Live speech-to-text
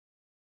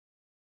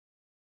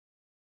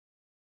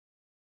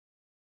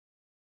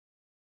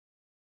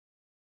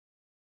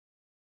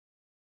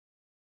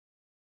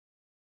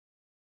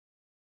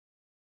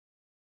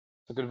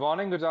Good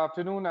morning, good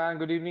afternoon, and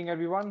good evening,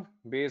 everyone,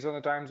 based on the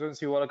time zones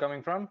you all are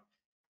coming from.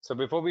 So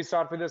before we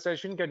start with the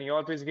session, can you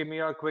all please give me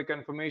a quick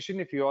information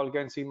if you all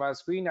can see my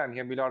screen and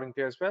hear me loud and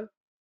clear as well?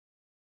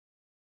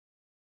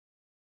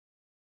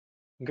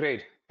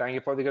 Great. Thank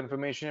you for the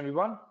confirmation,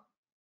 everyone.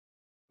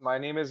 My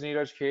name is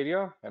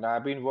𝐑𝐨𝐿𝐿, and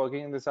I've been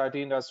working in this IT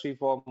industry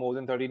for more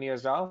than 13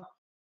 years now.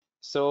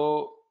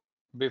 So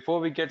before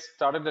we get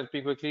started, let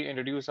me quickly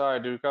introduce our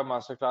Edureka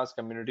Masterclass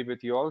community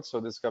with you all. So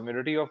this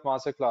community of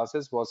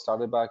masterclasses was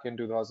started back in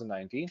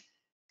 2019.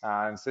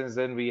 And since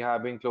then, we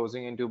have been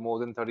closing into more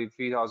than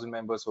 33,000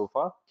 members so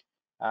far.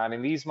 And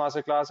in these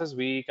masterclasses,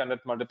 we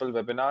conduct multiple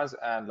webinars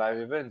and live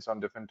events on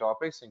different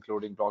topics,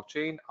 including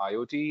blockchain,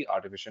 IoT,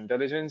 artificial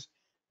intelligence,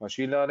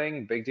 machine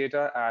learning, big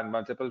data, and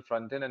multiple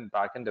front-end and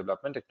back-end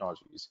development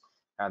technologies.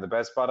 And the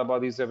best part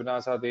about these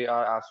webinars are they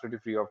are absolutely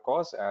free of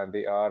cost, and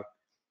they are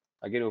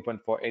again open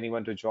for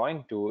anyone to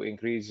join to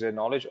increase their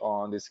knowledge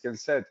on the skill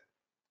set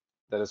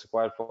that is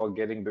required for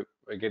getting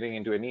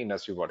into any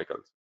industry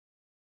verticals.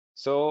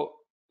 So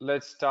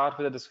let's start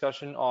with a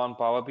discussion on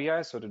Power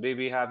BI. So today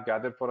we have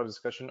gathered for a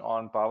discussion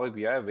on Power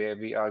BI, where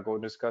we are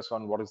going to discuss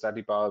on what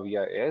exactly Power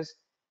BI is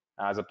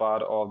as a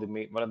part of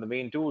one of the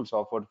main tools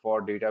offered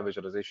for data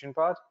visualization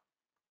part.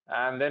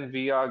 And then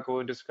we are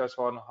going to discuss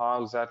on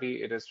how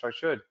exactly it is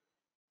structured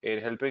in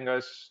helping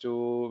us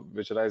to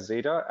visualize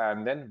data.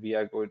 And then we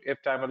are going,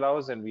 if time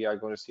allows, then we are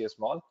going to see a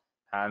small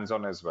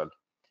hands-on as well.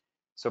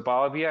 So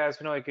Power BI, as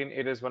you know,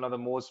 it is one of the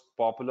most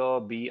popular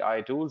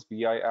BI tools,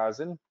 BI as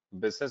in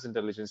business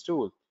intelligence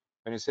tool.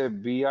 When you say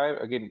BI,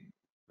 again,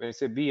 when you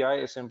say BI,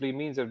 it simply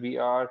means that we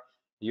are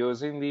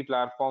using the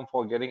platform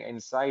for getting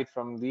insight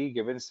from the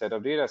given set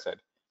of data set.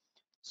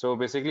 So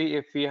basically,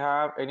 if we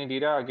have any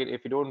data, again,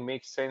 if we don't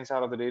make sense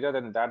out of the data,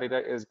 then that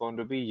data is going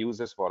to be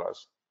useless for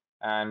us.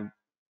 And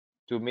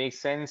to make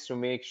sense, to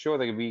make sure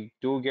that we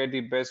do get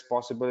the best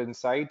possible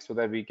insight so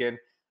that we can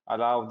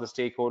allow the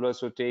stakeholders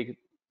to take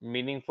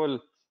meaningful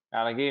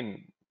and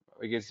again,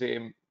 we can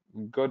say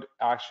good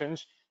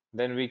actions,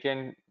 then we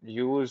can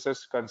use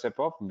this concept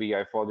of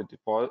BI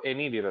for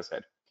any data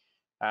set.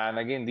 And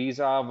again, these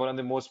are one of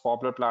the most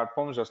popular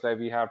platforms, just like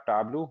we have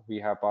Tableau, we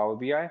have Power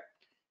BI,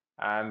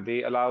 and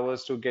they allow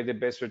us to get the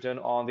best return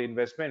on the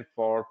investment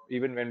for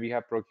even when we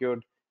have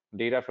procured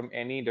data from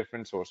any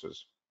different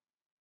sources.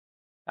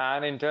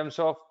 And in terms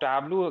of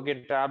Tableau,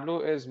 again,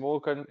 Tableau is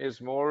more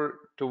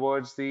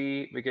towards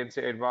the, we can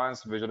say,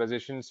 advanced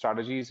visualization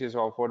strategies is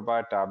offered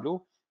by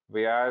Tableau,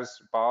 whereas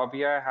Power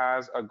BI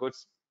has a good,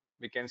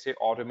 we can say,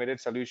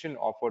 automated solution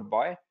offered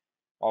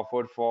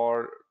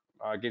for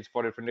against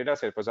for different data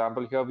set. For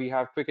example, here we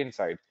have Quick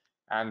Insight,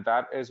 and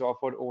that is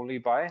offered only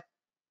by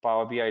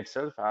Power BI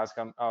itself.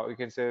 We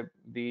can say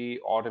the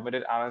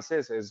automated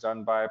analysis is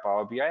done by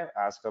Power BI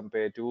as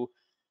compared to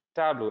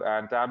Tableau,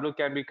 and Tableau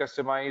can be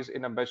customized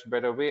in a much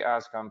better way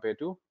as compared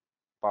to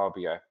Power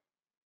BI.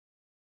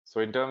 So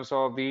in terms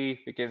of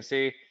we can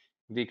say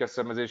the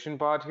customization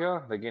part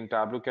here, again,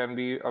 Tableau can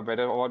be a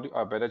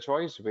better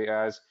choice,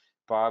 whereas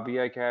Power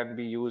BI can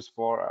be used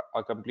for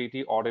a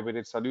completely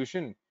automated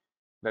solution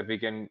that we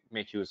can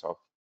make use of.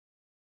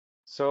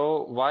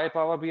 So why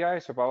Power BI?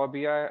 So Power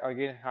BI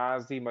again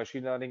has the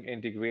machine learning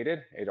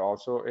integrated. It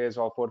also is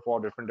offered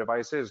for different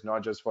devices,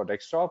 not just for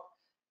desktop.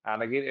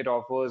 And again, it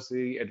offers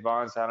the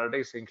advanced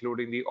analytics,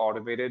 including the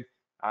automated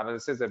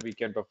analysis that we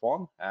can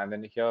perform. And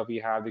then here we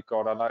have the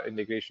Cortana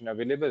integration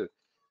available.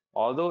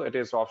 Although it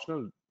is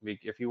optional,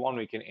 if you want,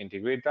 we can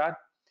integrate that.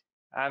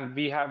 And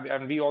we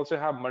also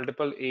have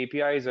multiple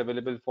APIs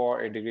available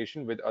for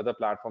integration with other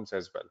platforms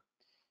as well.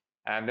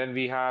 And then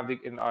we have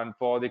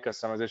for the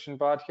customization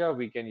part here,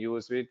 we can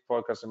use it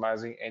for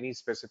customizing any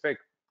specific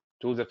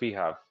tools that we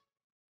have.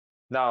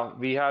 Now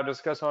we have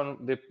discussed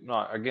on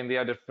again,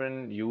 there are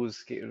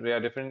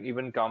different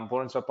even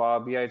components of Power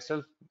BI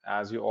itself,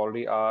 as you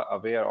already are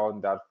aware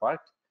on that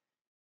fact.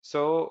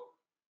 So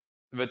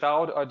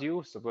without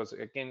ado, suppose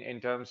again,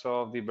 in terms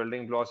of the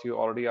building blocks, you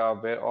already are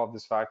aware of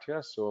this fact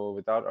here. So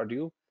without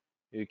ado,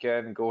 you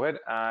can go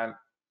ahead and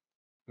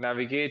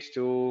navigate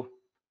to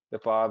the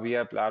Power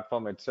BI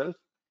platform itself.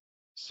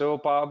 So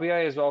Power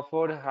BI is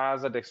offered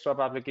as a desktop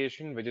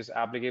application, which is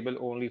applicable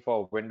only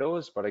for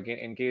Windows. But again,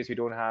 in case you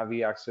don't have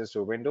the access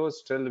to Windows,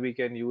 still we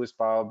can use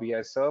Power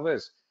BI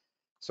service.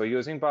 So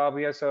using Power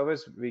BI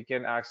service, we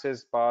can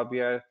access Power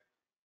BI,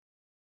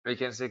 we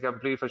can say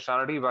complete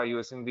functionality by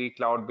using the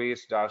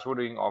cloud-based dashboard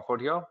being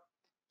offered here.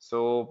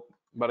 So,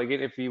 but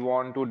again, if we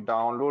want to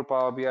download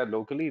Power BI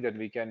locally, then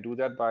we can do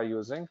that by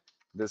using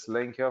this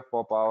link here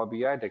for Power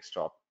BI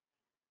desktop.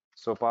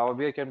 So Power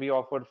BI can be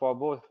offered for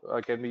both,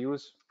 can be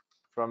used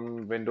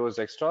from Windows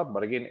desktop,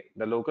 but again,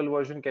 the local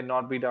version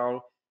cannot be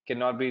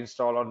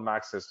installed on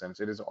Mac systems.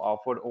 It is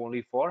offered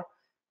only for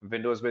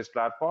Windows-based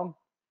platform.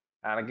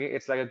 And again,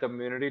 it's like a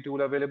community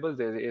tool available.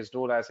 There is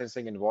no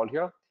licensing involved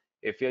here.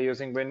 If you're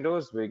using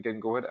Windows, we can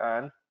go ahead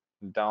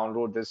and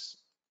download this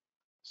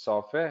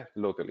software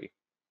locally.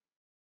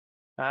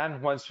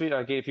 And once we,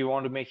 again, if you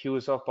want to make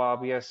use of Power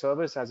BI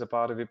service as a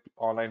part of the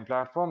online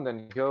platform,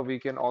 then here we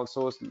can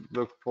also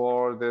look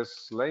for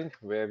this link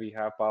where we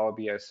have Power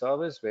BI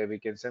service, where we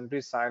can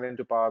simply sign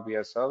into Power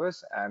BI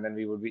service, and then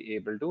we will be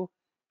able to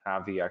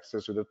have the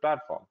access to the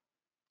platform.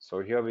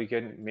 So here we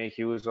can make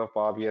use of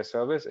Power BI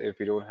service. If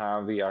we don't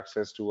have the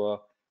access to a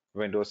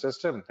Windows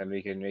system, then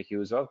we can make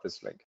use of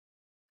this link.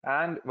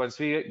 And once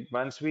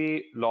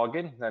we log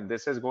in, then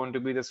this is going to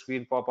be the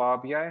screen for Power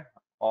BI.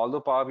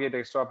 Although Power BI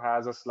Desktop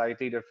has a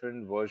slightly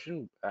different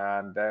version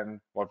and than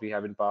what we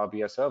have in Power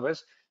BI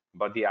Service,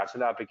 but the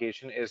actual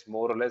application is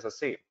more or less the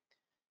same.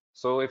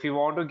 So if you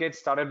want to get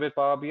started with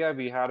Power BI,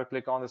 we have to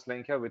click on this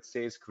link here which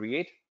says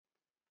Create,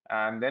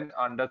 and then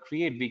under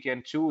Create we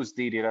can choose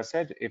the data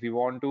set. If you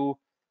want to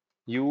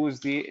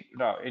use the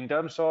now in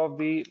terms of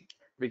the,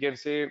 we can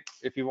say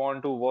if you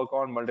want to work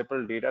on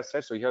multiple data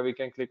sets, so here we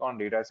can click on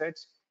data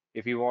sets.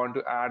 If you want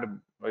to add,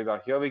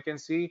 here we can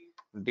see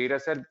data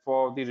set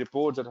for the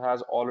reports that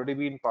has already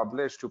been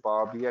published to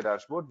Power BI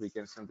dashboard. We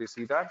can simply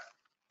see that.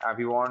 And if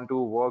we want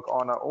to work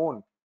on our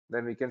own,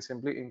 then we can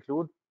simply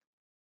include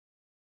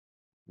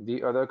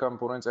the other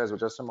components as well.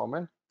 Just a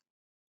moment.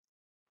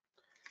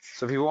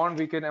 So if you want,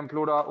 we can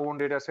upload our own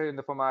data set in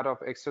the format of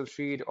Excel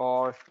sheet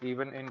or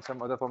even in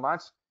some other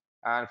formats.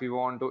 And if you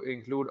want to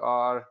include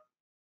our,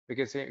 we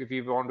can say if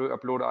we want to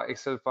upload our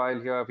Excel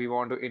file here, if we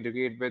want to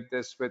integrate with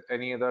this with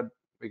any other,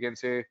 we can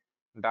say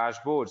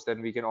dashboards, then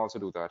we can also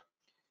do that.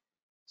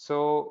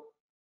 So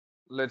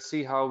let's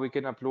see how we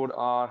can upload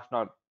our,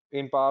 now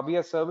in Power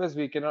BI service,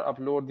 we cannot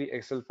upload the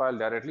Excel file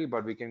directly,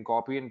 but we can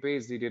copy and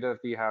paste the data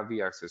that we have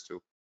the access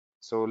to.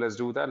 So let's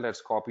do that.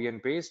 Let's copy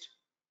and paste.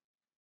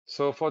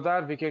 So for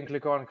that, we can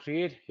click on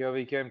create. Here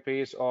we can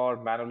paste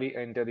or manually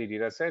enter the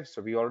data set.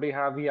 So we already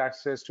have the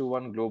access to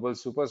one global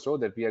superstore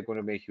that we are going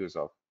to make use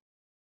of.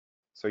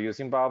 So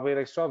using Power BI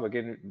Desktop,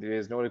 again, there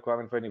is no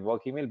requirement for any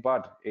work email,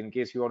 but in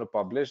case you want to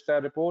publish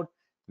that report,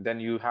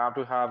 then you have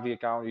to have the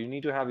account. You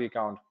need to have the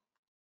account.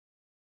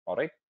 All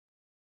right.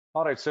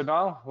 All right. So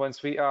now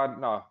once we have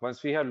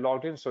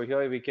logged in, so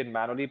here we can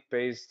manually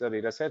paste the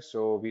data set.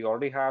 So we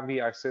already have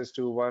the access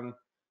to one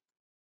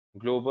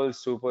global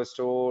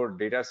superstore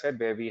data set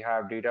where we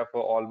have data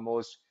for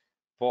almost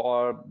for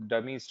our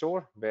dummy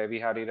store, where we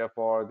have data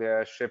for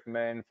their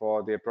shipment,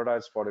 for their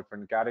products, for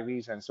different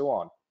categories, and so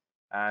on.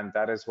 And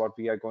that is what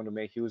we are going to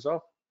make use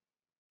of.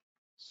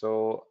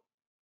 So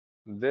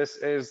this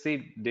is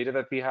the data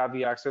that we have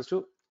the access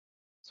to.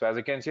 So as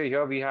you can see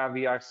here, we have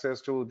the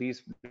access to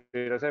these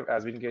data set.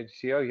 As we can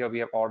see here we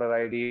have order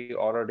ID,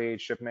 order date,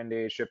 shipment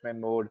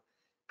mode,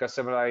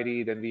 customer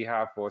ID. Then we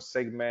have for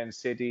segment,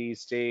 city,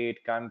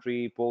 state,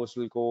 country,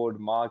 postal code,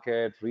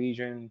 market,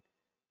 region.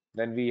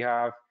 Then we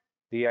have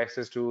the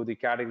access to the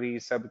category,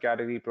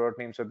 subcategory, product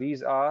name. So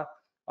these are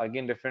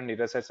again different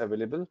data sets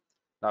available.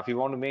 Now, if you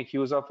want to make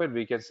use of it,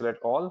 we can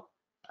select all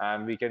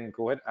and we can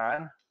go ahead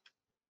and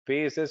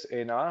paste this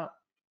in our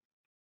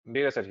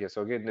data set here.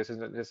 So again, this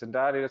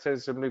entire data set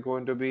is simply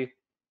going to be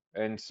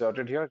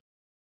inserted here.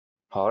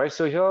 All right,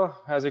 so here,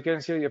 as you can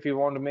see, if you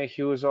want to make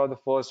use of the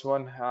first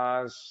one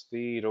has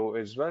the row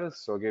as well.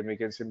 So again, we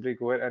can simply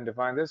go ahead and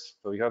define this.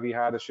 So here we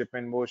have the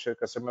shipment mode,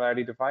 customer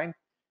ID defined.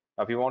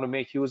 Now, if you want to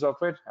make use of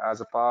it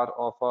as a part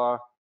of our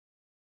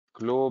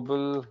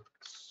global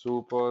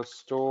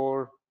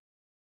superstore,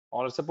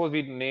 or suppose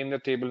we name the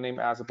table name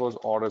as suppose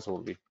orders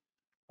only,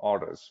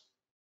 orders.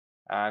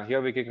 And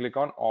here we can click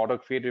on auto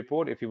create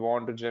report if you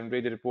want to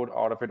generate the report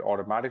out of it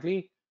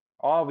automatically,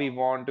 or we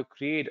want to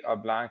create a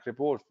blank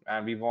report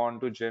and we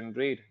want to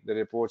generate the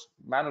reports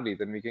manually,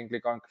 then we can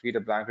click on create a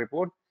blank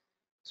report.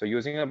 So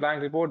using a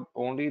blank report,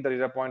 only the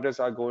data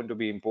pointers are going to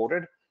be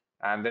imported,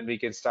 and then we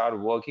can start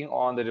working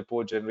on the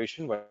report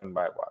generation one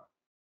by one.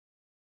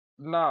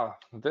 Now,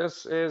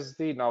 this is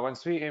the, now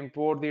once we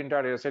import the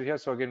entire data set here,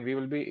 so again, we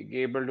will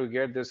be able to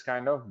get this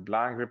kind of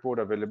blank report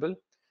available.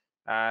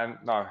 And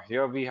now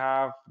here we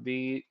have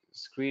the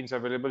screens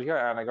available here.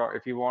 And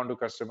if you want to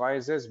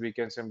customize this, we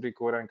can simply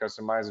go and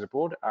customize the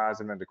report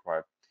as and when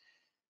required.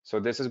 So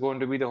this is going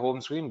to be the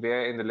home screen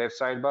where in the left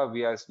sidebar,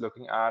 we are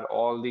looking at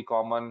all the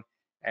common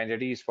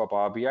entities for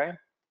Power BI.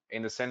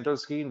 In the central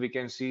screen, we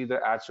can see the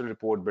actual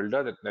report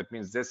builder. That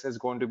means this is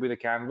going to be the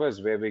canvas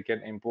where we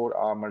can import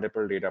our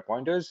multiple data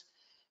pointers.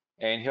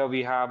 And here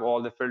we have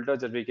all the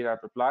filters that we can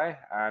apply.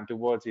 And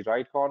towards the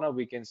right corner,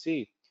 we can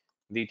see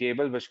the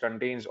table which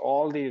contains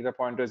all the data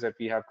pointers that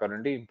we have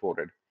currently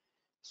imported.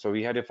 So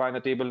we have defined the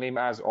table name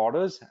as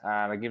orders.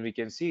 And again, we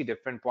can see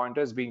different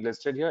pointers being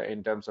listed here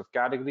in terms of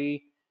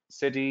category,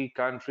 city,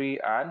 country,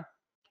 and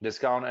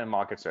discount and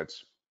market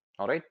sets.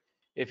 All right.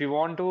 If you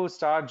want to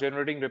start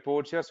generating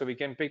reports here, so we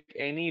can pick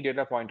any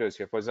data pointers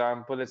here. For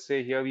example, let's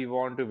say here we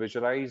want to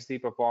visualize the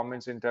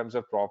performance in terms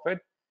of profit,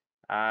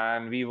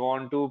 and we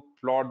want to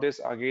plot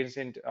this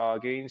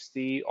against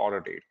the order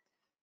date.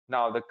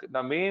 Now,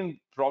 the main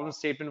problem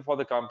statement for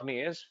the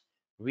company is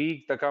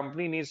the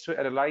company needs to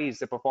analyze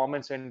the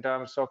performance in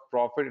terms of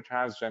profit it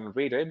has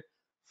generated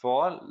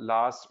for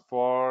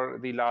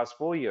the last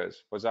 4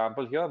 years. For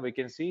example, here we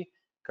can see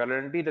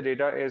Currently, the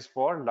data is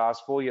for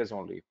last 4 years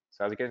only.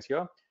 So as you can see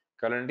here,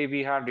 currently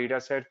we have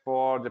data set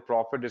for the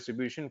profit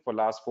distribution for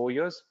last 4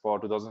 years for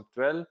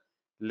 2012,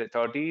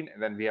 13,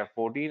 and then we have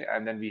 14,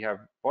 and then we have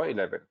for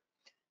 11.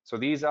 So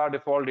these are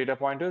default data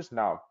pointers.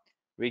 Now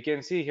we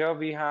can see here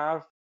we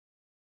have,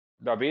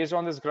 now based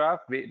on this graph,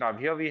 now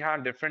here we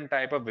have different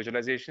type of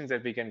visualizations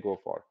that we can go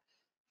for.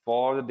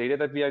 For the data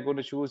that we are going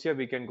to choose here,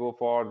 we can go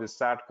for the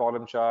stacked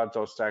column charts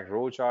or stacked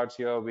row charts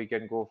here. We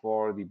can go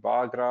for the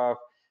bar graph.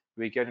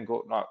 We can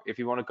go, now if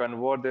you want to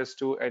convert this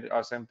to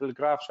a simple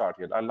graph chart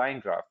here, a line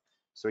graph.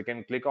 So we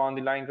can click on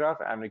the line graph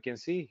and we can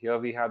see here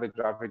we have the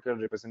graphical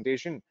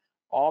representation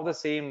of the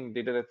same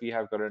data that we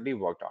have currently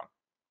worked on.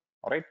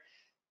 All right.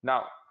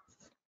 Now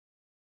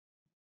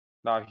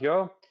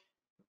here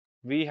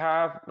we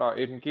have, now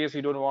in case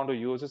we don't want to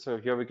use it, so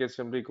here we can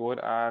simply go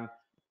ahead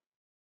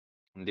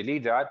and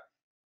delete that.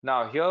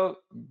 Now here,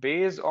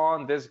 based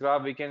on this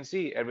graph, we can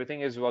see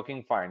everything is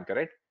working fine,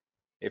 correct?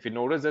 If you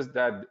notice this,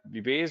 that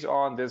based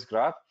on this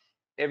graph,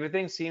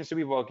 everything seems to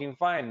be working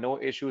fine.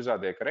 No issues are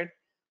there, correct?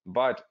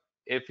 But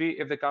if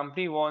the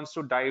company wants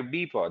to dive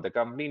deeper, the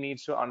company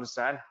needs to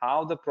understand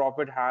how the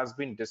profit has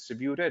been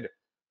distributed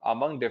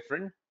among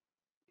different,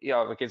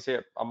 yeah, we can say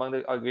among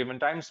a given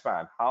time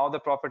span, how the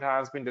profit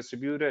has been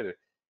distributed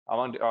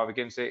among, we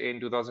can say in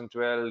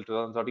 2012,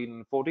 2013,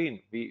 and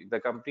 14. The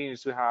company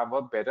needs to have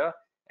a better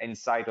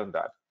insight on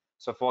that.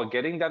 So for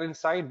getting that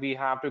insight, we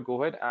have to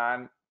go ahead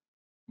and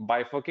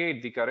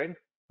bifurcate the current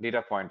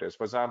data pointers.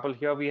 For example,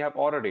 here we have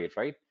order date,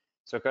 right?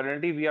 So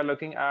currently we are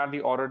looking at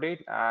the order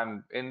date,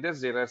 and in this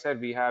data set,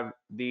 we have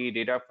the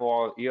data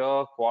for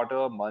year,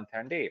 quarter, month,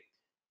 and day.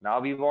 Now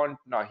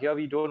here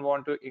we don't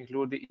want to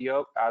include the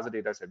year as a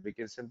data set. We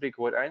can simply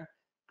go ahead and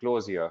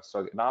close here.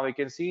 So now we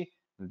can see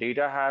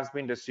data has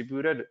been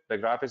distributed. The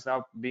graph is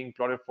now being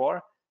plotted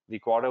for the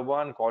quarter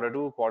 1, quarter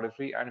 2, quarter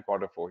 3, and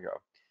quarter 4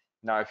 here.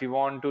 Now, if you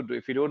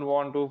don't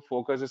want to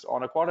focus this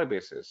on a quarter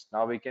basis,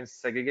 now we can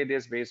segregate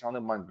this based on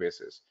the month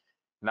basis.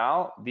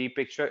 Now the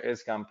picture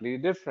is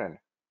completely different,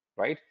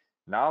 right?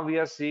 Now we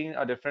are seeing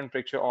a different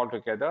picture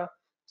altogether.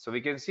 So we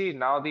can see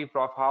now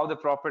how the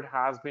profit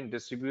has been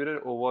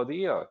distributed over the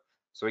year.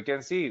 So we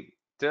can see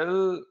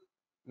till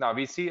now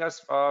we see a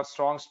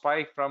strong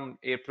spike from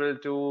April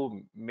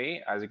to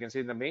May, as you can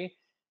see in the May.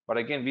 But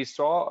again, we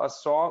saw a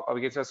strong,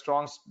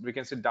 we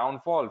can say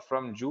downfall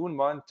from June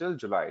month till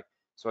July.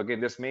 So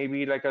again, this may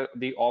be like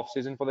the off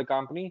season for the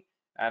company.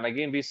 And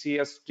again, we see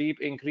a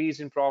steep increase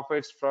in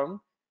profits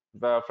from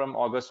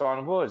August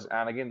onwards.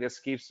 And again,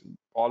 this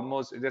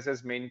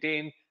is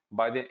maintained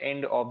by the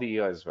end of the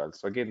year as well.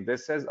 So again,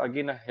 this is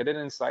again a hidden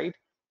insight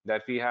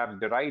that we have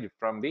derived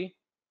from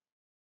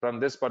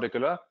this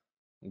particular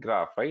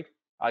graph, right?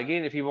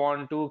 Again, if you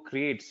want to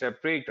create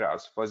separate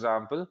graphs, for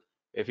example,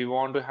 if you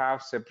want to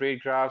have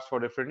separate graphs for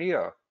different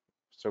year,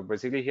 so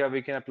basically here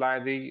we can apply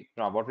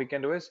now what we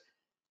can do is,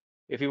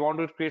 if you want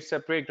to create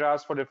separate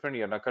graphs for different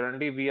year, now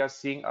currently we are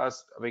seeing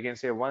we can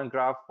say one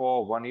graph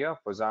for 1 year,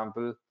 for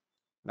example.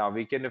 Now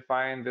we can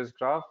define this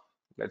graph.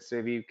 Let's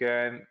say we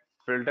can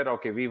filter.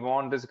 Okay, we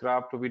want this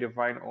graph to be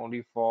defined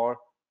only for,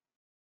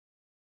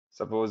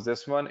 suppose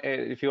this one.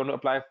 If you want to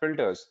apply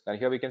filters, then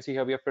here we can see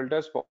here we have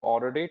filters for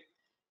order date.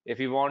 If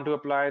you want to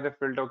apply the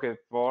filter, okay,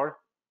 for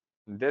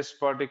this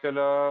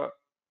particular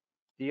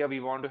year, we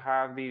want to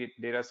have the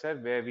data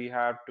set where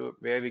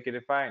we can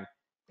define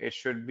it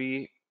should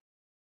be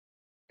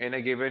in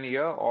a given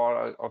year,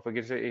 or we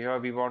can say here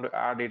we want to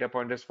add data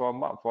pointers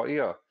for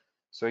year.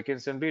 So we can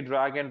simply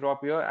drag and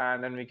drop here,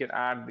 and then we can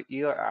add the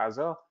year as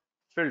a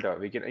filter.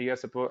 We can here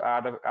suppose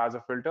add as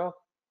a filter.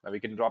 Now we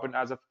can drop in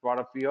as a part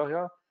of year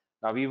here.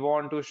 Now we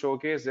want to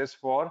showcase this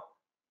for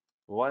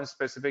one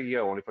specific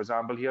year only. For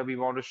example, here we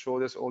want to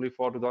show this only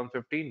for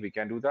 2015. We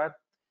can do that.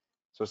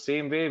 So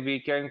same way we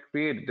can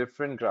create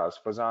different graphs.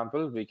 For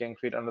example, we can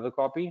create another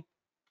copy.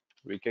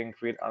 We can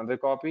create another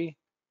copy.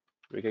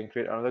 We can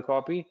create another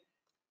copy.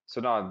 So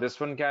now this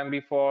one can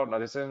be for, now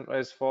this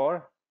is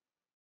for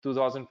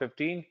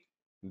 2015.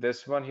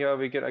 This one here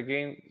we can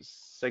again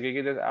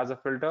segregate it as a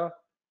filter.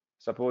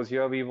 Suppose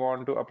here we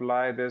want to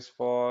apply this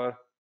for,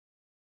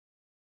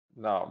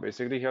 now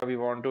basically here we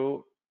want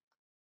to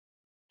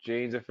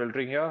change the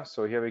filtering here.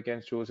 So here we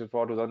can choose it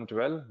for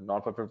 2012,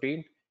 not for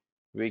 15.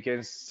 We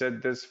can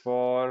set this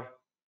for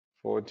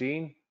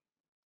 14,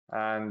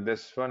 and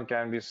this one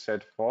can be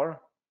set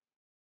for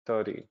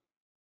 13.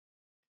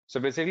 So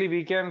basically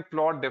we can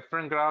plot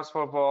different graphs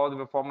for all the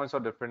performance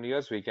of different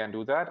years. We can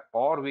do that,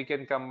 or we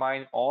can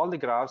combine all the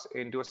graphs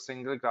into a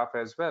single graph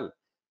as well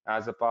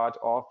as a part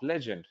of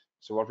legend.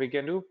 So what we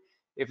can do,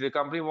 if the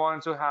company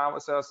wants to have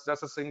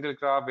just a single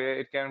graph where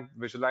it can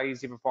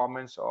visualize the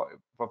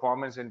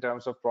performance in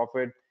terms of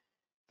profit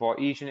for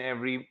each and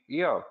every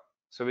year,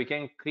 so we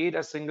can create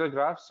a single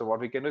graph. So what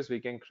we can do is we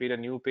can create a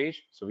new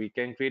page. So we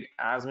can create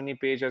as many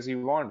pages as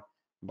you want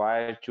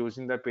by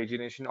choosing the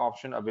pagination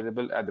option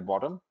available at the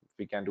bottom.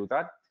 We can do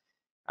that.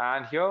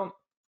 And here,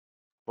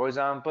 for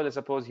example,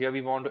 suppose here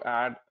we want to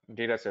add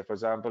data set. For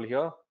example,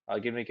 here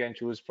again we can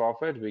choose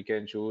profit. We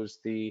can choose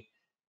the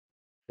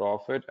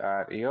profit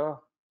at year,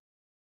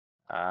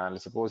 And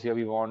let's suppose here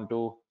we want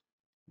to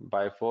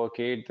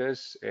bifurcate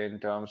this in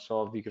terms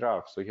of the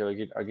graph. So here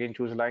again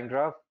choose a line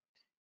graph.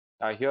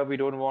 Here we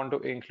don't want to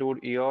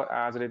include year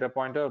as a data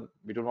pointer.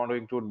 We don't want to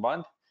include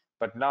month,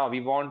 but now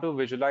we want to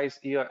visualize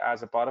year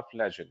as a part of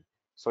legend.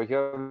 So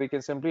here we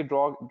can simply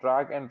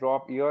drag and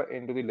drop year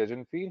into the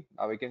legend field.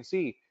 Now we can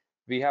see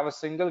we have a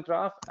single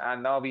graph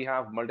and now we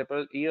have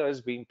multiple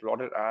years being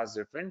plotted as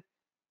different,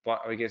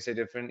 we can say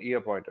different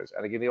year pointers.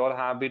 And again, they all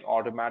have been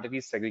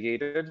automatically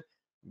segregated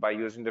by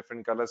using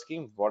different color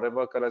scheme.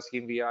 Whatever color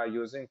scheme we are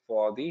using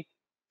for the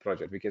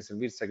project, we can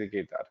simply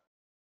segregate that.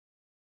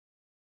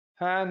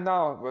 And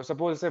now,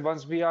 suppose say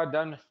once we are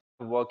done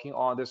working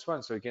on this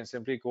one, so you can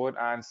simply go ahead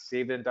and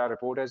save the entire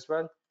report as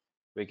well.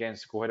 We can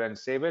go ahead and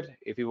save it.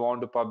 If we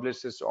want to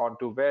publish this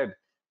onto web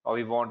or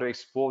we want to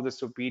export this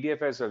to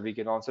PDF as well, we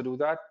can also do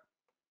that.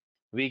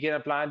 We can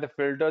apply the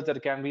filters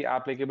that can be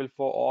applicable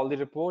for all the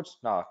reports.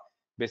 Now,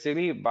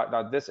 basically, but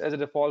now this is a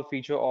default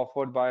feature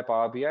offered by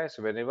Power BI.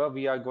 So whenever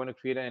we are going to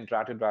create an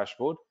interactive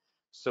dashboard,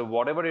 so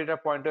whatever data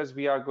pointers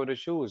we are going to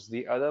choose,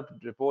 the other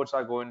reports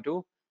are going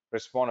to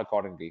respond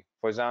accordingly.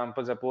 For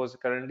example, suppose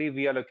currently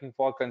we are looking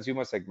for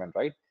consumer segment,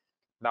 right?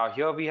 Now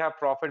here we have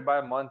profit by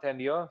month and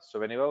year.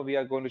 So whenever we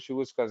are going to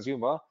choose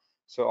consumer,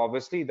 so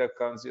obviously the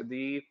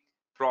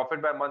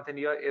profit by month and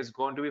year is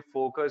going to be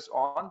focused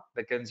on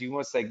the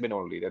consumer segment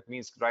only. That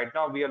means right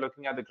now we are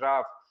looking at the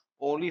graph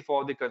only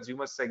for the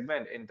consumer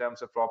segment in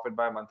terms of profit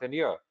by month and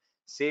year.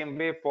 Same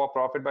way for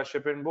profit by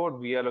shipment board,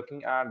 we are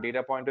looking at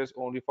data pointers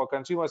only for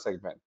consumer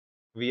segment.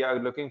 We are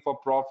looking for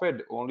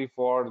profit only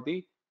for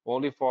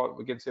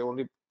we can say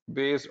only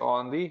based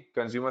on the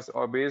consumers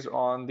or based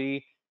on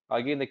the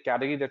again the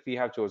category that we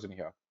have chosen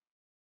here,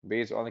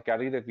 based on the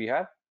category that we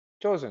have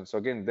chosen. So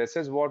again, this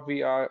is what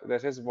we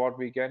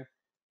can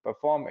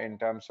perform in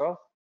terms of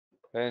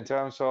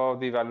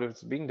the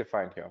values being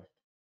defined here.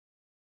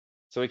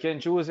 So we can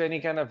choose any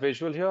kind of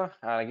visual here.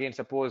 And again,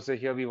 suppose that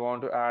here we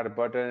want to add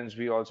buttons.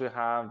 We also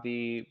have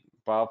the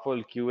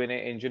powerful Q&A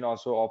engine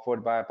also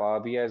offered by Power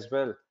BI as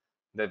well,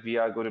 that we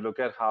are going to look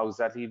at how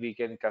exactly we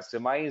can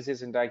customize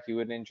this entire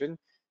Q&A engine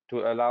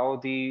to allow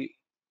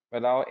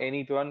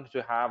anyone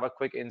to have a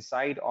quick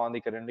insight on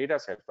the current data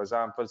set. For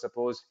example,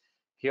 suppose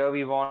here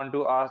we want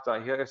to ask,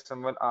 here if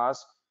someone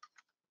asks,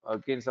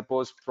 again,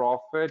 suppose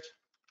profit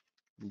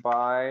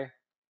by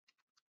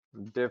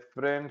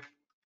different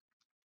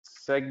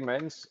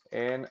segments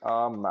in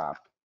a map.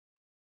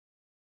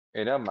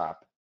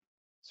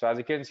 So as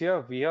you can see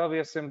here, we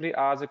are simply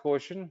asked a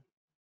question.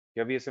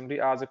 Here we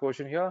simply ask a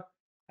question here,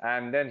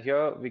 and then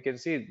here we can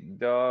see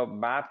the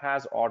map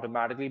has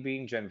automatically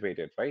been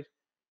generated, right?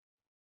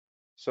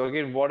 So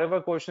again,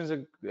 whatever questions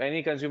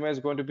any consumer is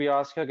going to be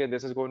asked here, again,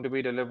 this is going to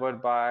be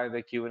delivered by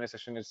the Q&A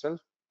session itself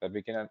that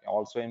we can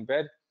also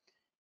embed.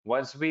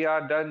 Once we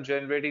are done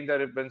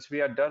once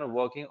we are done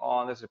working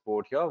on this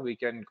report here, we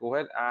can go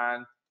ahead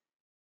and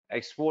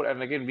export,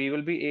 and again, we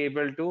will be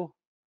able to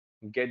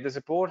get this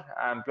report,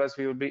 and plus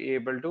we will be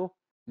able to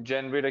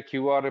generate a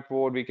QR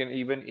report. We can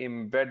even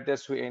embed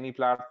this to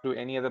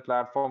any other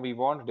platform we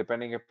want,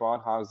 depending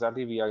upon how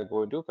exactly we are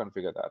going to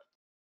configure that.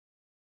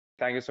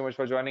 Thank you so much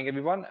for joining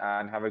everyone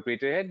and have a great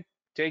day ahead.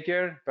 Take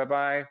care. Bye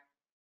bye.